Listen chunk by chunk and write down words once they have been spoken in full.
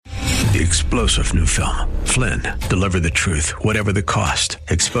The explosive new film, Flynn, deliver the truth, whatever the cost,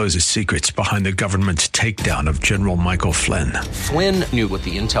 exposes secrets behind the government's takedown of General Michael Flynn. Flynn knew what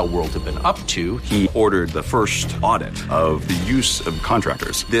the intel world had been up to. He ordered the first audit of the use of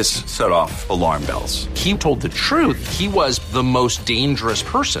contractors. This set off alarm bells. He told the truth. He was the most dangerous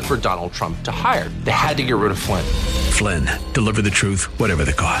person for Donald Trump to hire. They had to get rid of Flynn. Flynn, deliver the truth, whatever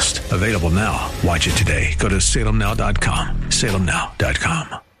the cost. Available now. Watch it today. Go to salemnow.com.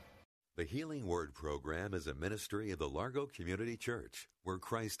 salemnow.com. The Healing Word program is a ministry of the Largo Community Church, where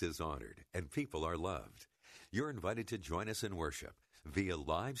Christ is honored and people are loved. You're invited to join us in worship via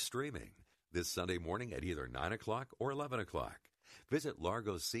live streaming this Sunday morning at either 9 o'clock or 11 o'clock. Visit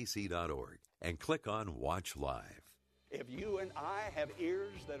largocc.org and click on Watch Live. If you and I have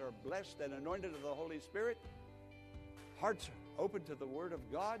ears that are blessed and anointed of the Holy Spirit, hearts open to the Word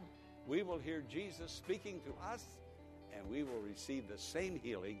of God, we will hear Jesus speaking to us, and we will receive the same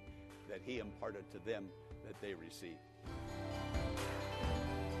healing that He imparted to them that they received.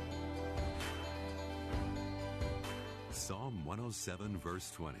 Psalm 107,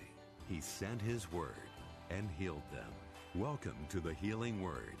 verse 20. He sent His word and healed them. Welcome to the Healing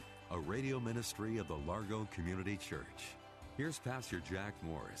Word, a radio ministry of the Largo Community Church. Here's Pastor Jack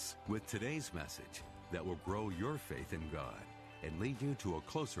Morris with today's message that will grow your faith in God and lead you to a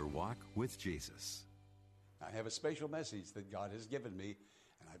closer walk with Jesus. I have a special message that God has given me,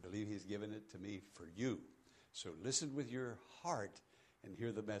 and I believe He's given it to me for you. So listen with your heart and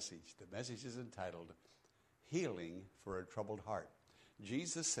hear the message. The message is entitled, Healing for a Troubled Heart.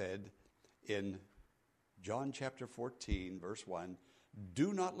 Jesus said in John chapter 14, verse 1,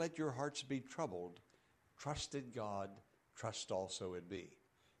 do not let your hearts be troubled. Trust in God, trust also in me.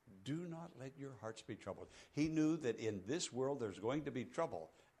 Do not let your hearts be troubled. He knew that in this world there's going to be trouble,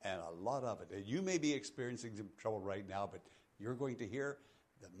 and a lot of it. And you may be experiencing some trouble right now, but you're going to hear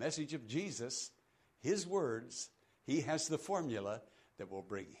the message of Jesus, His words. He has the formula that will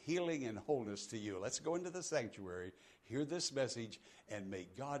bring healing and wholeness to you. Let's go into the sanctuary, hear this message, and may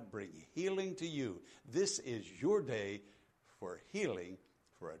God bring healing to you. This is your day for healing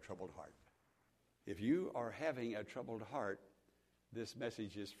for a troubled heart. If you are having a troubled heart, this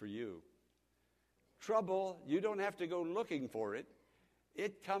message is for you. Trouble, you don't have to go looking for it.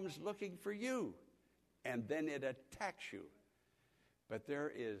 It comes looking for you, and then it attacks you. But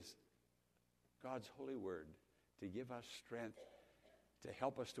there is God's holy word to give us strength, to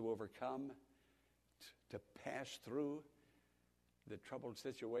help us to overcome, to pass through the troubled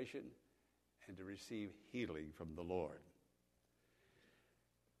situation, and to receive healing from the Lord.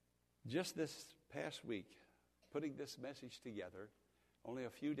 Just this past week, putting this message together, only a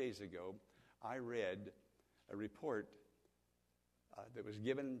few days ago, I read a report that was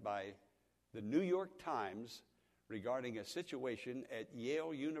given by the New York Times regarding a situation at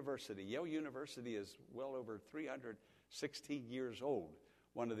Yale University. Yale University is well over 316 years old,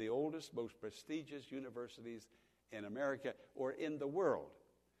 one of the oldest, most prestigious universities in America or in the world.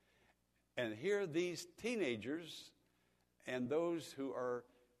 And here these teenagers and those who are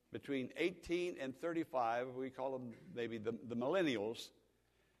between 18 and 35, we call them maybe the millennials,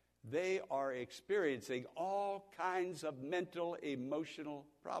 they are experiencing all kinds of mental, emotional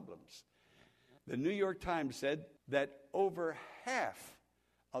problems. The New York Times said that over half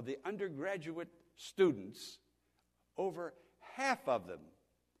of the undergraduate students, over half of them,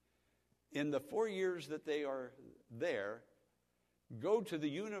 in the 4 years that they are there, go to the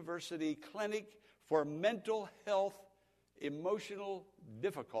university clinic for mental health, emotional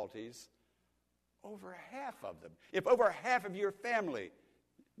difficulties. Over half of them. If over half of your family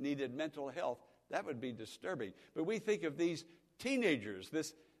needed mental health, that would be disturbing. But we think of these teenagers,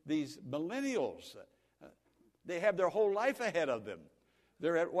 these millennials. They have their whole life ahead of them.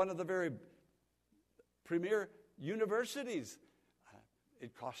 They're at one of the very premier universities.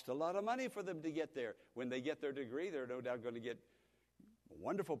 It costs a lot of money for them to get there. When they get their degree, they're no doubt going to get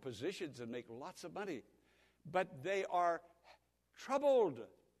wonderful positions and make lots of money. But they are troubled.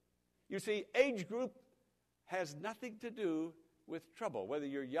 You see, age group has nothing to do with trouble. Whether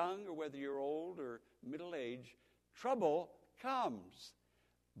you're young or whether you're old or middle-aged, trouble comes.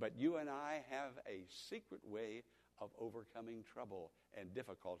 But you and I have a secret way of overcoming trouble and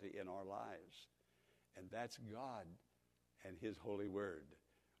difficulty in our lives. And that's God and His holy word.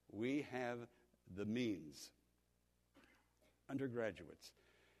 We have the means. Undergraduates.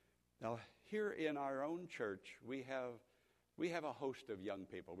 Now, here in our own church, we have a host of young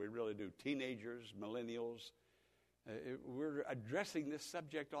people. We really do. Teenagers, millennials. We're addressing this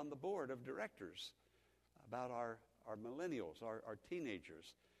subject on the board of directors about our millennials, our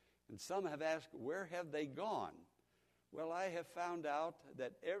teenagers. And some have asked, where have they gone? Well, I have found out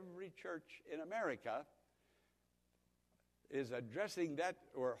that every church in America is addressing that,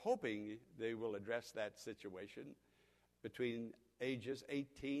 or hoping they will address that situation between ages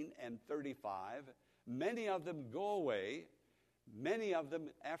 18 and 35. Many of them go away. Many of them,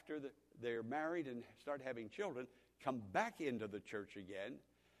 after they're married and start having children, come back into the church again.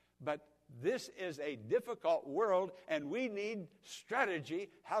 But this is a difficult world, and we need strategy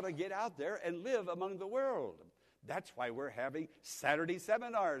how to get out there and live among the world. That's why we're having Saturday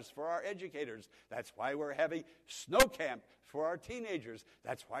seminars for our educators. That's why we're having snow camp for our teenagers.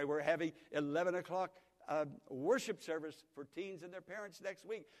 That's why we're having 11 o'clock worship service for teens and their parents next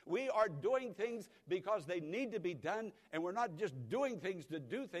week. We are doing things because they need to be done, and we're not just doing things to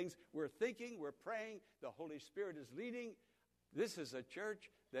do things. We're thinking, we're praying, the Holy Spirit is leading. This is a church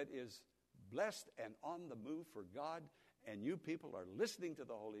that is blessed and on the move for God, and you people are listening to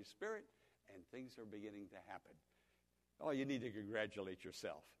the Holy Spirit, and things are beginning to happen. Oh, you need to congratulate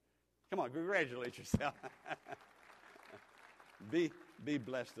yourself. Come on, congratulate yourself. Be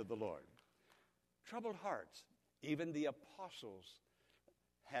blessed of the Lord. Troubled hearts. Even the apostles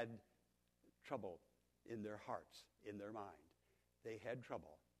had trouble in their hearts, in their mind. They had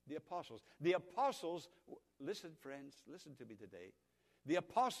trouble. The apostles, listen, friends, listen to me today. The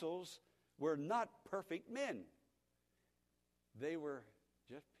apostles were not perfect men. They were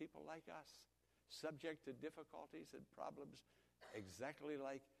just people like us, subject to difficulties and problems exactly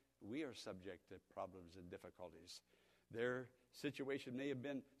like we are subject to problems and difficulties. Their situation may have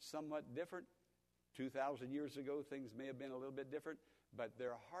been somewhat different. 2,000 years ago, things may have been a little bit different, but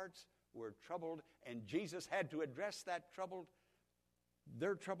their hearts were troubled, and Jesus had to address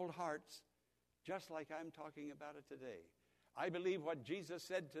their troubled hearts, just like I'm talking about it today. I believe what Jesus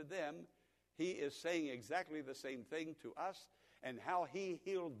said to them, he is saying exactly the same thing to us, and how he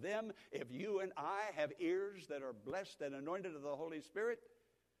healed them. If you and I have ears that are blessed and anointed of the Holy Spirit,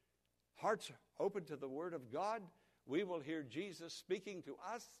 hearts open to the Word of God, we will hear Jesus speaking to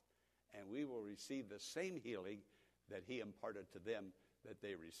us, and we will receive the same healing that he imparted to them that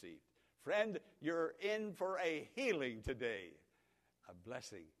they received. Friend, you're in for a healing today, a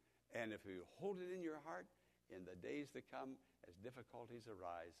blessing. And if you hold it in your heart, in the days to come, as difficulties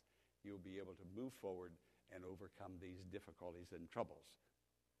arise, you'll be able to move forward and overcome these difficulties and troubles.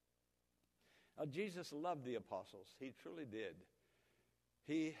 Now, Jesus loved the apostles. He truly did.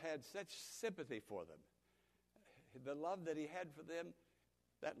 He had such sympathy for them. The love that he had for them,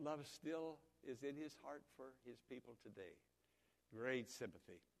 that love still is in his heart for his people today. Great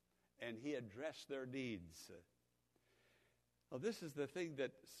sympathy. And he addressed their needs. Well, this is the thing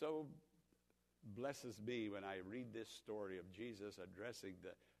that so blesses me when I read this story of Jesus addressing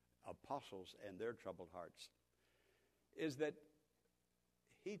the apostles and their troubled hearts, is that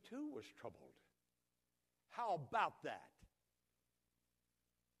he too was troubled. How about that?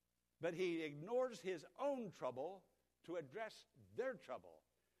 But he ignores his own trouble to address their trouble.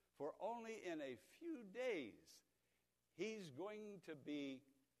 For only in a few days, he's going to be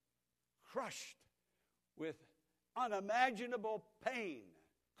crushed with unimaginable pain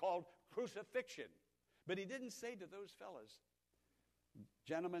called crucifixion. But he didn't say to those fellas,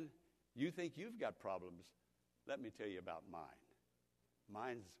 gentlemen, you think you've got problems. Let me tell you about mine.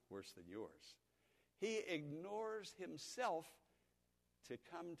 Mine's worse than yours. He ignores himself to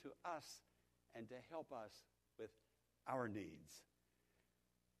come to us and to help us with our needs.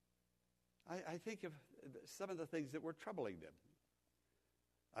 I think of some of the things that were troubling them.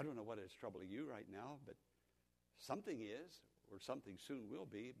 I don't know what is troubling you right now, but something is, or something soon will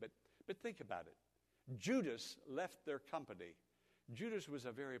be. But think about it. Judas left their company. Judas was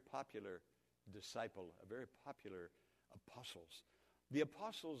a very popular disciple, a very popular apostle. The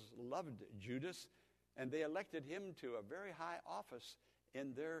apostles loved Judas, and they elected him to a very high office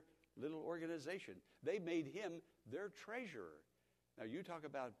in their little organization. They made him their treasurer. Now, you talk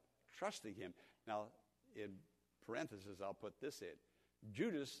about trusting him. Now, in parentheses, I'll put this in.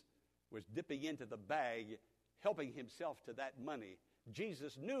 Judas was dipping into the bag, helping himself to that money.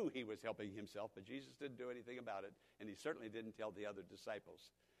 Jesus knew he was helping himself, but Jesus didn't do anything about it, and he certainly didn't tell the other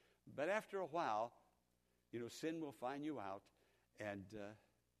disciples. But after a while, sin will find you out, and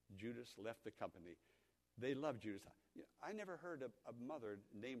Judas left the company. They loved Judas. I never heard a mother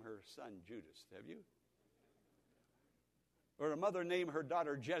name her son Judas. Have you? Or a mother name her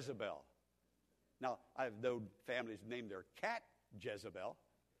daughter Jezebel. Now, I've known families name their cat Jezebel,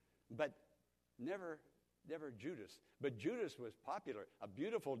 but never Judas. But Judas was popular, a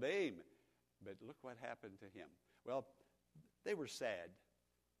beautiful name. But look what happened to him. Well, they were sad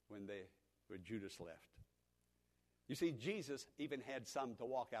when Judas left. You see, Jesus even had some to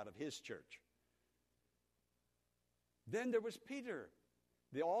walk out of his church. Then there was Peter.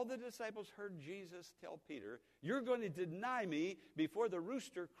 All the disciples heard Jesus tell Peter, you're going to deny me before the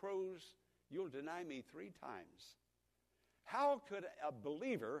rooster crows. You'll deny me 3 times. How could a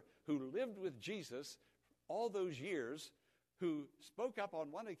believer who lived with Jesus all those years, who spoke up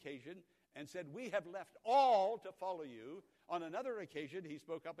on one occasion and said, we have left all to follow you. On another occasion, he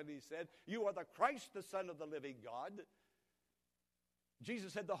spoke up and he said, you are the Christ, the Son of the living God.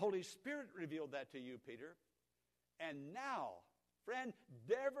 Jesus said, the Holy Spirit revealed that to you, Peter. And now, friend,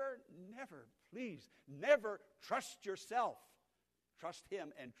 please, never trust yourself. Trust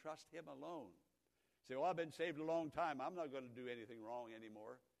him and trust him alone. Say, well, I've been saved a long time. I'm not going to do anything wrong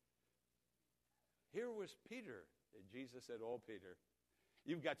anymore. Here was Peter. And Jesus said, oh, Peter,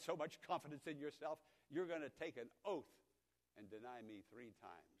 you've got so much confidence in yourself, you're going to take an oath and deny me 3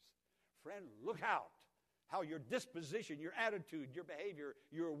 times. Friend, look out how your disposition, your attitude, your behavior,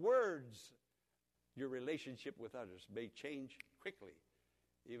 your words, your relationship with others may change quickly,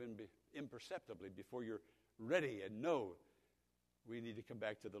 even imperceptibly, before you're ready and know we need to come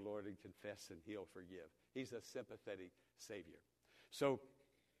back to the Lord and confess, and he'll forgive. He's a sympathetic Savior. So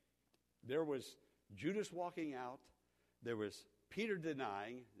there was Judas walking out. There was Peter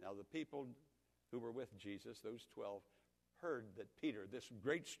denying. Now the people who were with Jesus, those 12, heard that Peter, this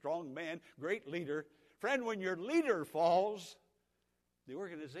great strong man, great leader, friend, when your leader falls, the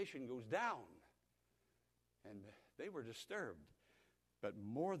organization goes down. And they were disturbed. But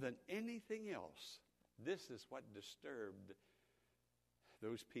more than anything else, this is what disturbed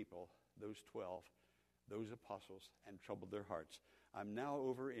those people, those 12, those apostles, and troubled their hearts. I'm now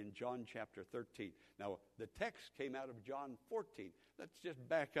over in John chapter 13. Now, the text came out of John 14. Let's just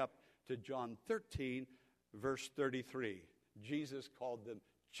back up to John 13, verse 33. Jesus called them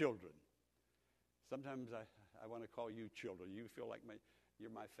children. Sometimes I want to call you children. You feel like you're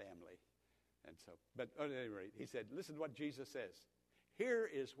my family. And so, but at any rate, he said, listen to what Jesus says. Here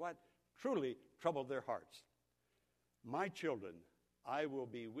is what truly troubled their hearts. My children, I will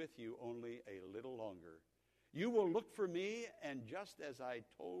be with you only a little longer. You will look for me, and just as I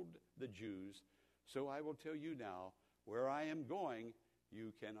told the Jews, so I will tell you now, where I am going,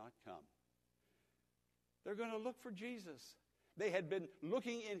 you cannot come. They're going to look for Jesus. They had been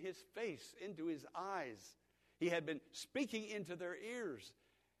looking in his face, into his eyes. He had been speaking into their ears.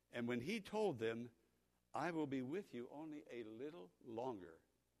 And when he told them, I will be with you only a little longer.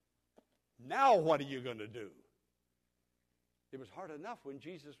 Now what are you going to do? It was hard enough when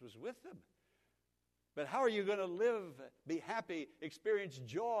Jesus was with them. But how are you going to live, be happy, experience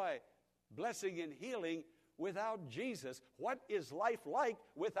joy, blessing, and healing without Jesus? What is life like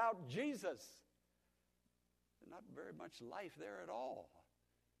without Jesus? Not very much life there at all.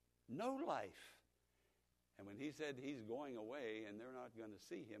 No life. And when he said he's going away and they're not going to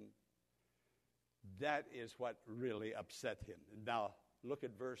see him, that is what really upset him. Now, look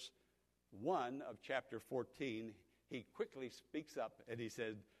at verse 1 of chapter 14. He quickly speaks up and he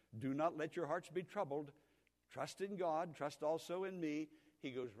said, do not let your hearts be troubled. Trust in God. Trust also in me.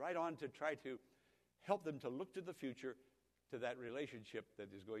 He goes right on to try to help them to look to the future, to that relationship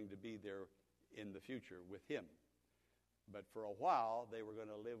that is going to be there in the future with him. But for a while, they were going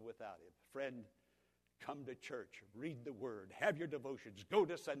to live without him. Friend, come to church, read the Word, have your devotions, go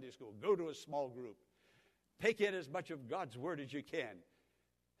to Sunday school, go to a small group. Take in as much of God's Word as you can.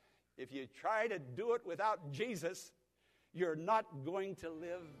 If you try to do it without Jesus, you're not going to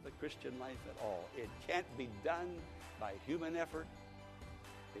live the Christian life at all. It can't be done by human effort.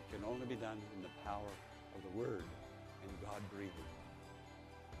 It can only be done in the power of the Word and God breathing.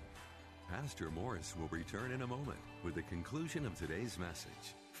 Pastor Morris will return in a moment with the conclusion of today's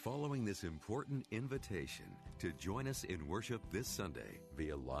message, following this important invitation to join us in worship this Sunday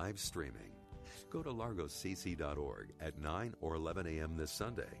via live streaming. Go to largocc.org at 9 or 11 a.m. this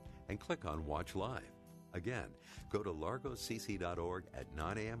Sunday and click on Watch Live. Again, go to largocc.org at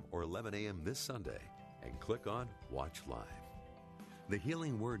 9 a.m. or 11 a.m. this Sunday and click on Watch Live. The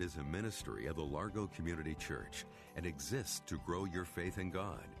Healing Word is a ministry of the Largo Community Church and exists to grow your faith in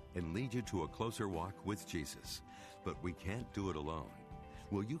God and lead you to a closer walk with Jesus. But we can't do it alone.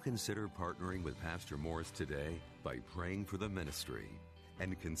 Will you consider partnering with Pastor Morris today by praying for the ministry?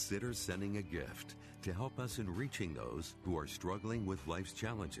 And consider sending a gift to help us in reaching those who are struggling with life's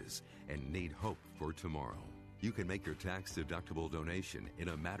challenges and need hope for tomorrow. You can make your tax-deductible donation in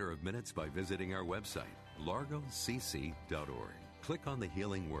a matter of minutes by visiting our website, largocc.org. Click on the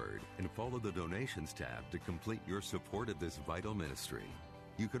Healing Word and follow the Donations tab to complete your support of this vital ministry.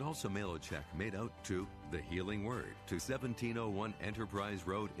 You can also mail a check made out to The Healing Word to 1701 Enterprise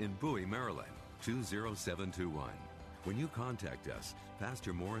Road in Bowie, Maryland, 20721. When you contact us,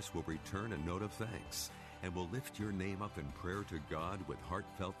 Pastor Morris will return a note of thanks. and will lift your name up in prayer to God with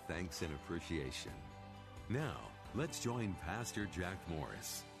heartfelt thanks and appreciation. Now, let's join Pastor Jack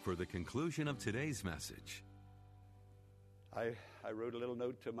Morris for the conclusion of today's message. I wrote a little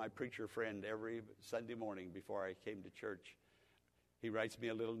note to my preacher friend every Sunday morning before I came to church. He writes me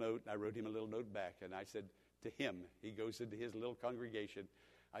a little note, and I wrote him a little note back, and I said to him, he goes into his little congregation,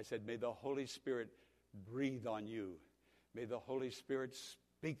 I said, may the Holy Spirit breathe on you. May the Holy Spirit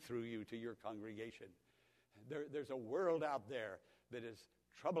speak through you to your congregation. There's a world out there that is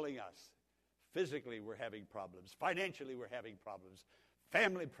troubling us. Physically, we're having problems. Financially, we're having problems.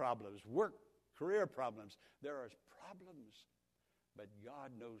 Family problems, work, career problems. There are problems, but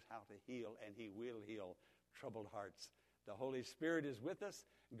God knows how to heal, and he will heal troubled hearts. The Holy Spirit is with us.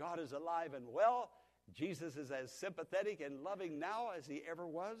 God is alive and well. Jesus is as sympathetic and loving now as he ever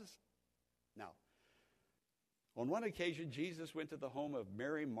was. Now, on one occasion, Jesus went to the home of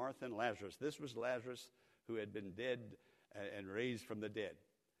Mary, Martha, and Lazarus. This was Lazarus who had been dead and raised from the dead.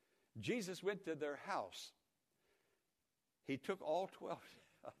 Jesus went to their house. He took all 12.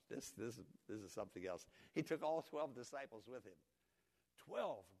 This is something else. He took all 12 disciples with him.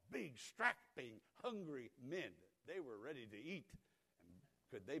 12 big, strapping, hungry men. They were ready to eat.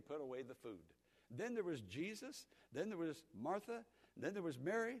 Could they put away the food? Then there was Jesus. Then there was Martha. Then there was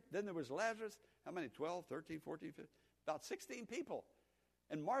Mary. Then there was Lazarus. How many? 12, 13, 14, 15? About 16 people.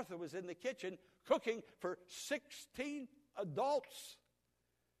 And Martha was in the kitchen cooking for 16 adults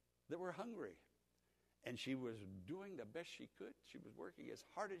that were hungry. And she was doing the best she could. She was working as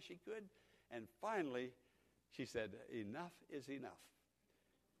hard as she could. And finally, she said, enough is enough.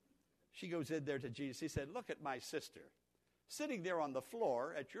 She goes in there to Jesus. She said, look at my sister sitting there on the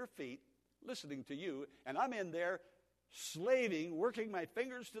floor at your feet, listening to you, and I'm in there slaving, working my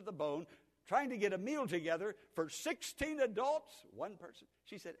fingers to the bone, trying to get a meal together for 16 adults, one person.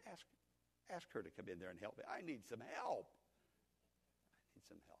 She said, ask her to come in there and help me. I need some help.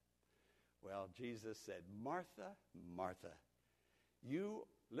 Well, Jesus said, Martha, Martha, you,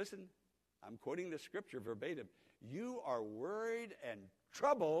 listen, I'm quoting the scripture verbatim, you are worried and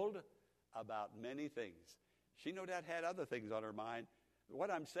troubled about many things. She no doubt had other things on her mind.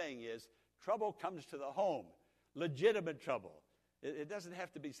 What I'm saying is, trouble comes to the home, legitimate trouble. It doesn't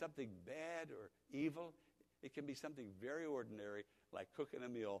have to be something bad or evil. It can be something very ordinary, like cooking a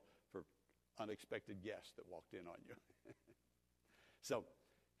meal for unexpected guests that walked in on you. So,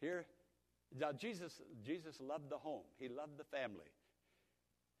 here, now Jesus loved the home. He loved the family.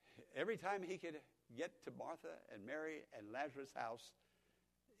 Every time he could get to Martha and Mary and Lazarus' house,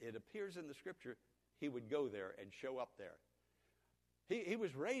 it appears in the scripture, he would go there and show up there. He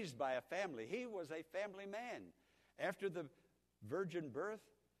was raised by a family. He was a family man. After the virgin birth,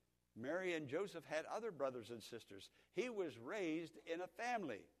 Mary and Joseph had other brothers and sisters. He was raised in a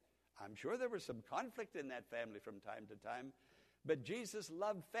family. I'm sure there was some conflict in that family from time to time, but Jesus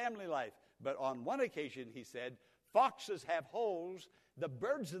loved family life. But on one occasion, he said, foxes have holes, the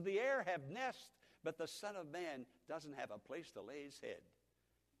birds of the air have nests, but the Son of Man doesn't have a place to lay his head.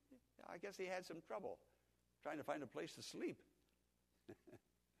 I guess he had some trouble trying to find a place to sleep.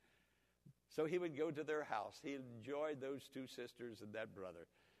 So he would go to their house. He enjoyed those two sisters and that brother.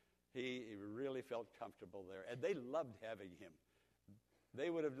 He really felt comfortable there, and they loved having him. They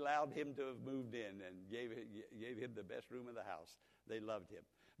would have allowed him to have moved in and gave him the best room in the house. They loved him.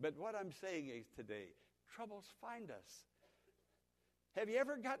 But what I'm saying is today, troubles find us. Have you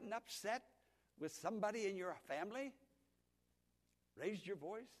ever gotten upset with somebody in your family? Raised your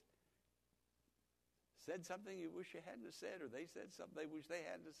voice? Said something you wish you hadn't have said, or they said something they wish they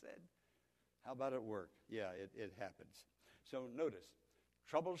hadn't have said? How about at work? Yeah, it happens. So notice,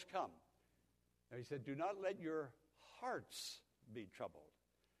 troubles come. Now he said, do not let your hearts be troubled.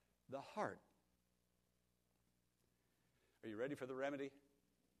 The heart. Are you ready for the remedy?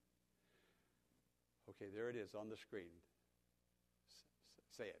 Okay, there it is on the screen.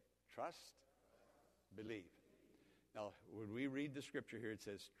 Say it. Trust, believe. Now, when we read the scripture here, it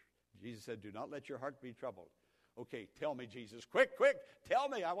says, Jesus said, do not let your heart be troubled. Okay, tell me, Jesus. Quick, tell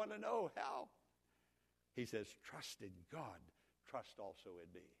me. I want to know how. He says, trust in God. Trust also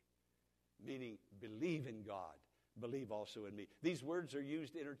in me. Meaning, believe in God. Believe also in me. These words are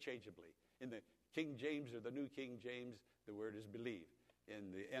used interchangeably. In the King James or the New King James, the word is believe.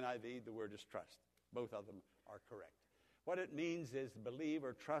 In the NIV, the word is trust. Both of them are correct. What it means is believe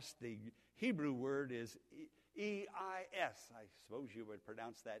or trust. The Hebrew word is E-I-S. I suppose you would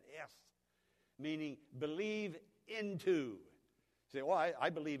pronounce that S. Meaning believe into. Say, well, I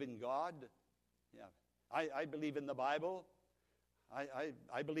believe in God. Yeah, I believe in the Bible.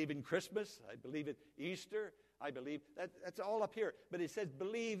 I believe in Christmas. I believe in Easter. I believe. That's all up here. But it says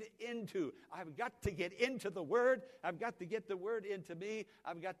believe into. I've got to get into the Word. I've got to get the Word into me.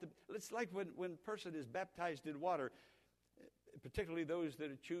 It's like when a person is baptized in water, particularly those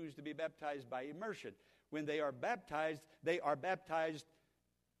that choose to be baptized by immersion. When they are baptized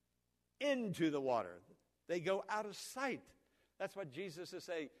into the water. They go out of sight. That's what Jesus is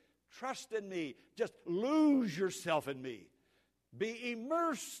saying. Trust in me. Just lose yourself in me. Be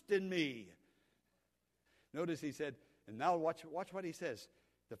immersed in me. Notice he said, and now watch what he says.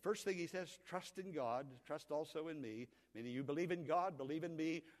 The first thing he says, trust in God, trust also in me. Meaning you believe in God, believe in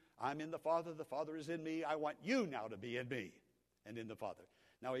me. I'm in the Father is in me. I want you now to be in me and in the Father.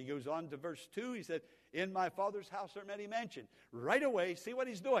 Now he goes on to verse 2. He said, in my Father's house are many mansions. Right away, see what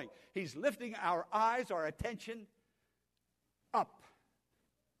he's doing. He's lifting our eyes, our attention up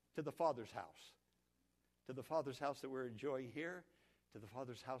to the Father's house. To the Father's house that we're enjoying here. To the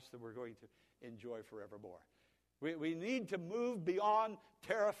Father's house that we're going to enjoy forevermore. We need to move beyond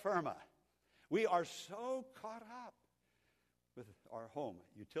terra firma. We are so caught up with our home,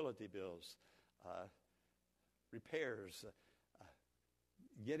 utility bills, repairs,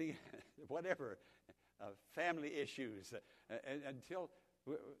 getting whatever, family issues, until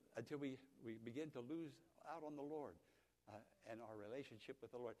we begin to lose out on the Lord and our relationship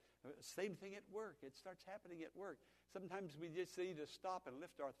with the Lord. Same thing at work. It starts happening at work. Sometimes we just need to stop and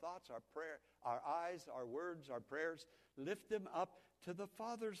lift our thoughts, our prayer, our eyes, our words, our prayers, lift them up to the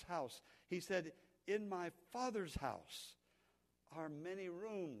Father's house. He said, in my Father's house are many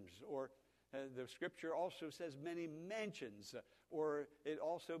rooms, or the scripture also says many mansions, or it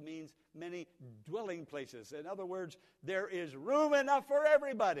also means many dwelling places. In other words, there is room enough for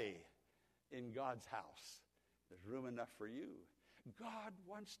everybody in God's house. There's room enough for you. God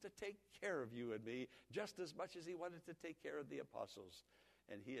wants to take care of you and me just as much as he wanted to take care of the apostles.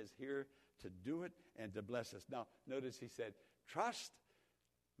 And he is here to do it and to bless us. Now, notice he said, trust,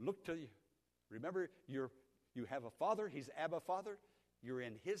 look to you. Remember, you have a Father. He's Abba Father. You're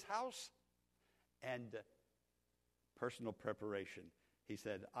in his house. And personal preparation. He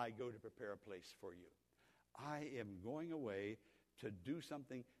said, I go to prepare a place for you. I am going away to do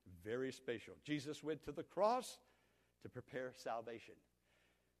something very special. Jesus went to the cross to prepare salvation.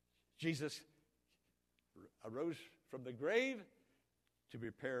 Jesus arose from the grave to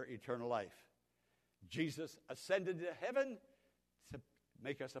prepare eternal life. Jesus ascended to heaven to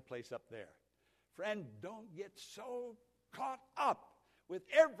make us a place up there. Friend, don't get so caught up with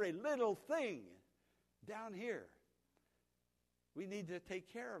every little thing down here. We need to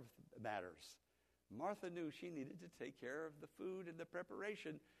take care of matters. Martha knew she needed to take care of the food and the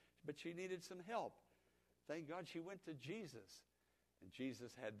preparation, but she needed some help. Thank God she went to Jesus, and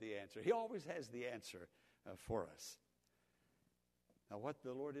Jesus had the answer. He always has the answer for us. Now, what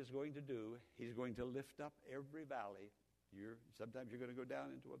the Lord is going to do, he's going to lift up every valley. Sometimes you're going to go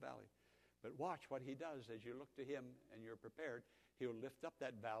down into a valley. But watch what he does as you look to him and you're prepared. He'll lift up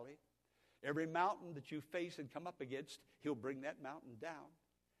that valley. Every mountain that you face and come up against, he'll bring that mountain down.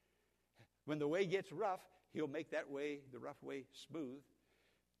 When the way gets rough, he'll make that way, the rough way, smooth.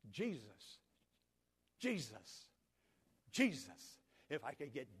 Jesus. If I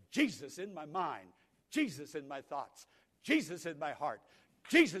could get Jesus in my mind, Jesus in my thoughts, Jesus in my heart,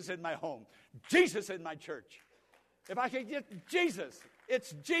 Jesus in my home, Jesus in my church. If I could get Jesus,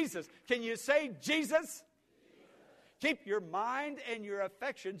 it's Jesus. Can you say Jesus? Keep your mind and your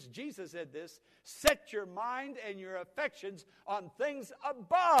affections, Jesus said this, set your mind and your affections on things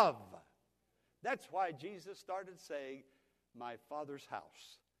above. That's why Jesus started saying, my Father's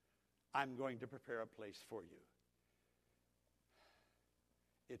house, I'm going to prepare a place for you.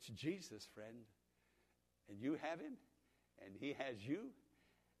 It's Jesus, friend, and you have him, and he has you,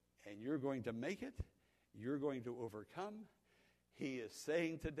 and you're going to make it. You're going to overcome. He is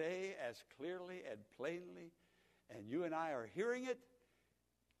saying today as clearly and plainly, and you and I are hearing it.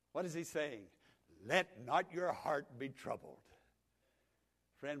 What is he saying? Let not your heart be troubled.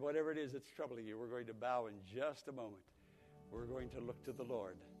 Friend, whatever it is that's troubling you, we're going to bow in just a moment. We're going to look to the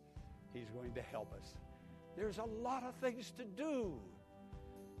Lord. He's going to help us. There's a lot of things to do.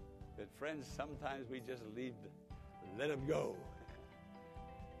 But friends, sometimes we just let him go.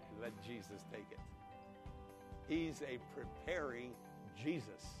 And let Jesus take it. He's a preparing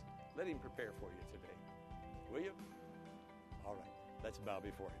Jesus. Let him prepare for you today. Will you? All right. Let's bow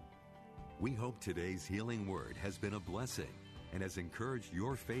before him. We hope today's healing word has been a blessing and has encouraged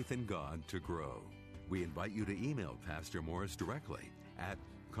your faith in God to grow. We invite you to email Pastor Morris directly at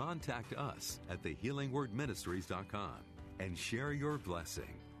contactus@thehealingwordministries.com and share your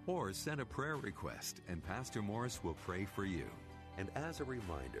blessing, or send a prayer request and Pastor Morris will pray for you. And as a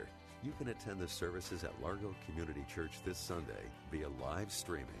reminder, You can attend the services at Largo Community Church this Sunday via live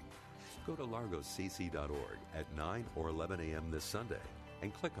streaming. Go to largocc.org at 9 or 11 a.m. this Sunday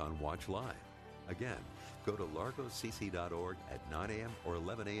and click on Watch Live. Again, go to largocc.org at 9 a.m. or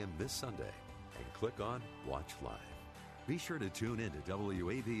 11 a.m. this Sunday and click on Watch Live. Be sure to tune in to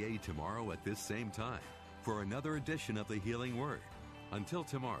WAVA tomorrow at this same time for another edition of the Healing Word. Until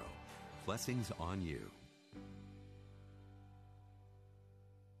tomorrow, blessings on you.